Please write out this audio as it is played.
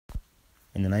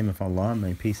In the name of Allah,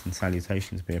 may peace and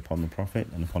salutations be upon the Prophet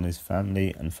and upon his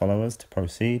family and followers. To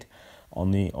proceed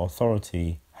on the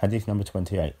authority, Hadith number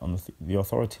 28, on the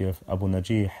authority of Abu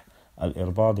Najih,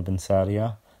 al-Irbad ibn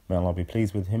Sariyah, may Allah be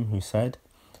pleased with him, who said,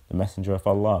 the Messenger of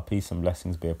Allah, peace and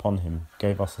blessings be upon him,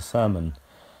 gave us a sermon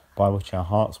by which our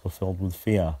hearts were filled with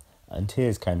fear and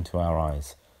tears came to our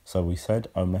eyes. So we said,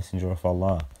 O Messenger of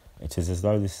Allah, it is as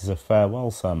though this is a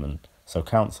farewell sermon, so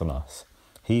counsel us.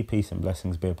 He, peace and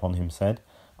blessings be upon him, said,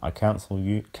 I counsel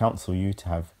you to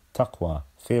have taqwa,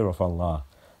 fear of Allah,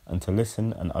 and to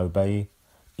listen and obey,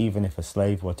 even if a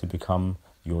slave were to become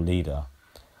your leader.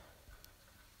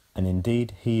 And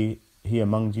indeed, he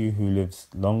among you who lives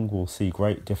long will see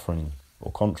great differing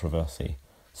or controversy.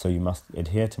 So you must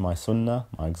adhere to my sunnah,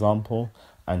 my example,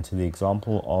 and to the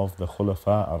example of the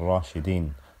Khulafa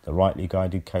al-Rashidin, the rightly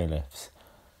guided caliphs,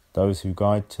 those who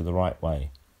guide to the right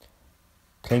way.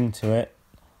 Cling to it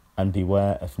and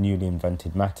beware of newly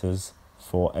invented matters,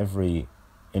 for every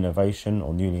innovation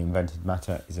or newly invented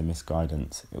matter is a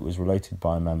misguidance. It was related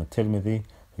by Imam al-Tirmidhi,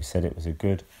 who said it was a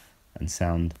good and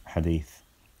sound hadith.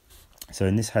 So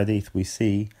in this hadith we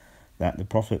see that the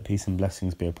Prophet, peace and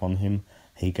blessings be upon him,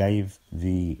 he gave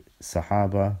the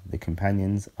Sahaba, the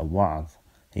companions, a wa'adh.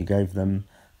 He gave them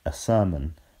a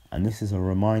sermon, and this is a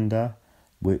reminder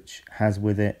which has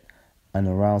with it an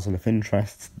arousal of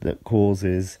interest that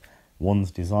causes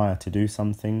one's desire to do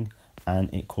something,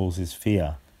 and it causes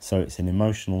fear. So it's an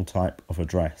emotional type of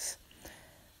address.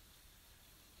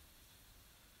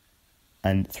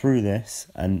 And through this,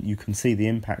 and you can see the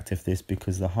impact of this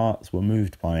because the hearts were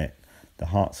moved by it, the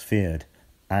hearts feared,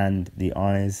 and the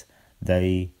eyes,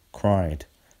 they cried.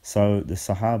 So the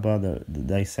Sahaba,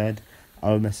 they said,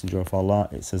 O Messenger of Allah,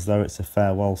 it's as though it's a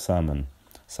farewell sermon,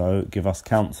 so give us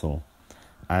counsel.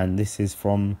 And this is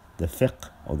from the fiqh,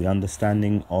 or the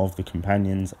understanding of the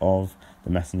companions of the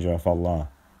Messenger of Allah,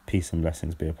 peace and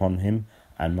blessings be upon him,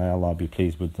 and may Allah be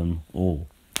pleased with them all,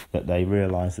 that they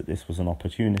realised that this was an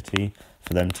opportunity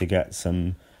for them to get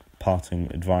some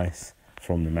parting advice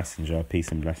from the Messenger, peace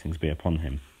and blessings be upon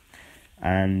him.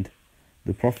 And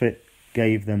the Prophet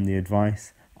gave them the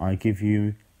advice, I give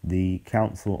you the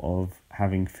counsel of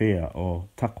having fear, or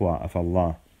taqwa of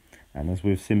Allah. And as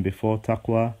we've seen before,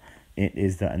 taqwa, it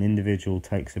is that an individual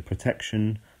takes a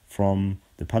protection from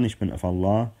the punishment of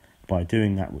Allah by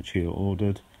doing that which he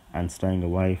ordered and staying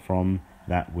away from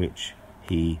that which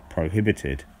he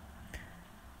prohibited.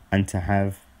 And to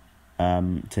have,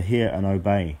 to hear and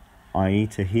obey, i.e.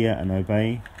 to hear and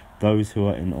obey those who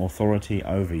are in authority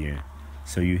over you.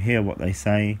 So you hear what they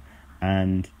say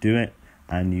and do it,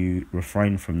 and you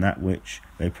refrain from that which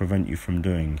they prevent you from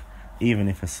doing, even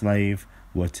if a slave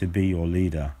were to be your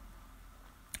leader.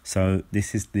 So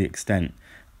this is the extent,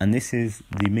 and this is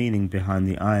the meaning behind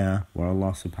the ayah where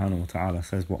Allah subhanahu wa ta'ala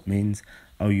says, what means,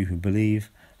 O you who believe,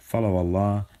 follow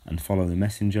Allah and follow the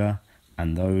Messenger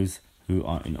and those who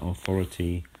are in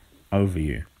authority over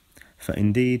you. For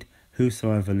indeed,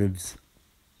 whosoever lives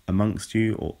amongst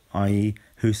you, or i.e.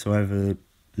 whosoever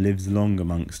lives long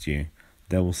amongst you,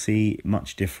 they will see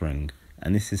much differing.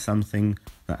 And this is something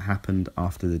that happened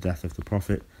after the death of the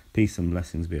Prophet, peace and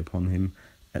blessings be upon him,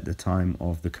 at the time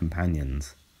of the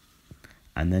companions.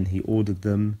 And then he ordered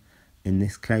them, in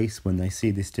this case, when they see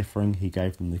this differing, he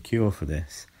gave them the cure for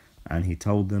this. And he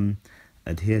told them,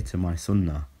 adhere to my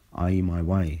sunnah, i.e. my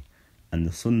way. And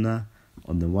the sunnah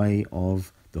on the way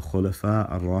of the Khulafa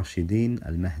al-Rashidin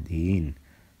al-Mahdiyin,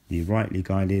 the rightly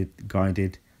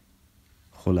guided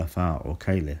Khulafa or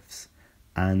caliphs.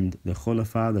 And the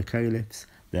Khulafa, the caliphs,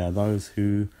 they are those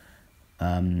who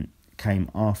came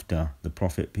after the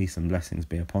Prophet, peace and blessings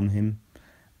be upon him,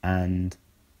 and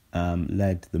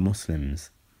led the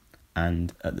Muslims.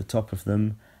 And at the top of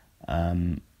them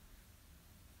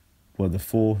were the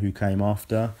four who came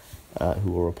after,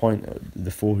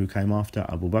 the four who came after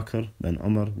Abu Bakr, then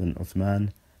Umar, then Uthman,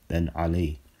 then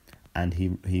Ali. And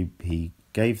he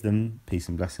gave them, peace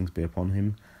and blessings be upon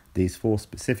him, these four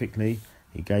specifically,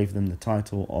 he gave them the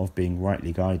title of being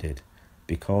rightly guided,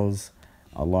 because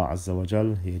Allah Azza wa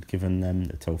Jal, he had given them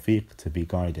the tawfiq to be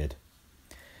guided.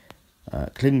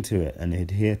 Cling to it and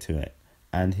adhere to it.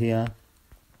 And here,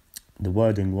 the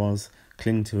wording was,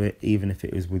 cling to it even if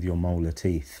it is with your molar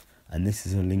teeth. And this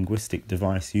is a linguistic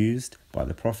device used by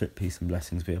the Prophet, peace and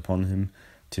blessings be upon him,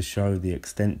 to show the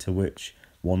extent to which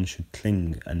one should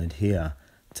cling and adhere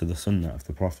to the sunnah of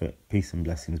the Prophet, peace and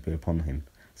blessings be upon him.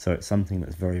 So it's something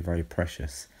that's very, very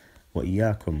precious.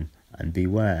 وَإِيَّاكُمْ, and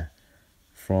beware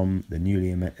from the newly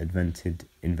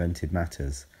invented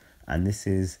matters. And this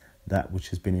is that which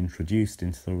has been introduced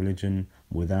into the religion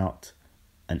without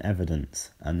an evidence,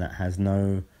 and that has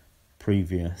no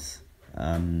previous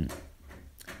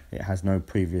It has no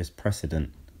previous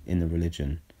precedent in the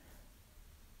religion.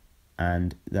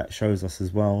 And that shows us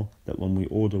as well that when we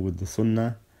order with the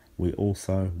Sunnah, we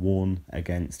also warn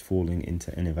against falling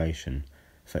into innovation.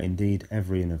 For indeed,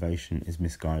 every innovation is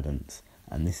misguidance,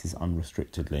 and this is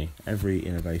unrestrictedly. Every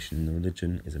innovation in the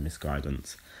religion is a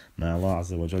misguidance. May Allah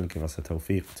Azza wa Jalla give us a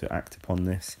tawfiq to act upon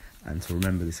this and to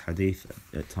remember this hadith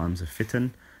at times of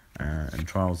fitan and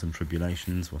trials and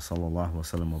tribulations. Wa sallallahu wa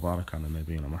sallam wa baraka ala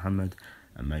nabiyyina Muhammad,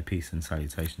 and may peace and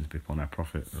salutations be upon our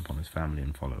Prophet and upon his family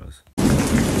and followers.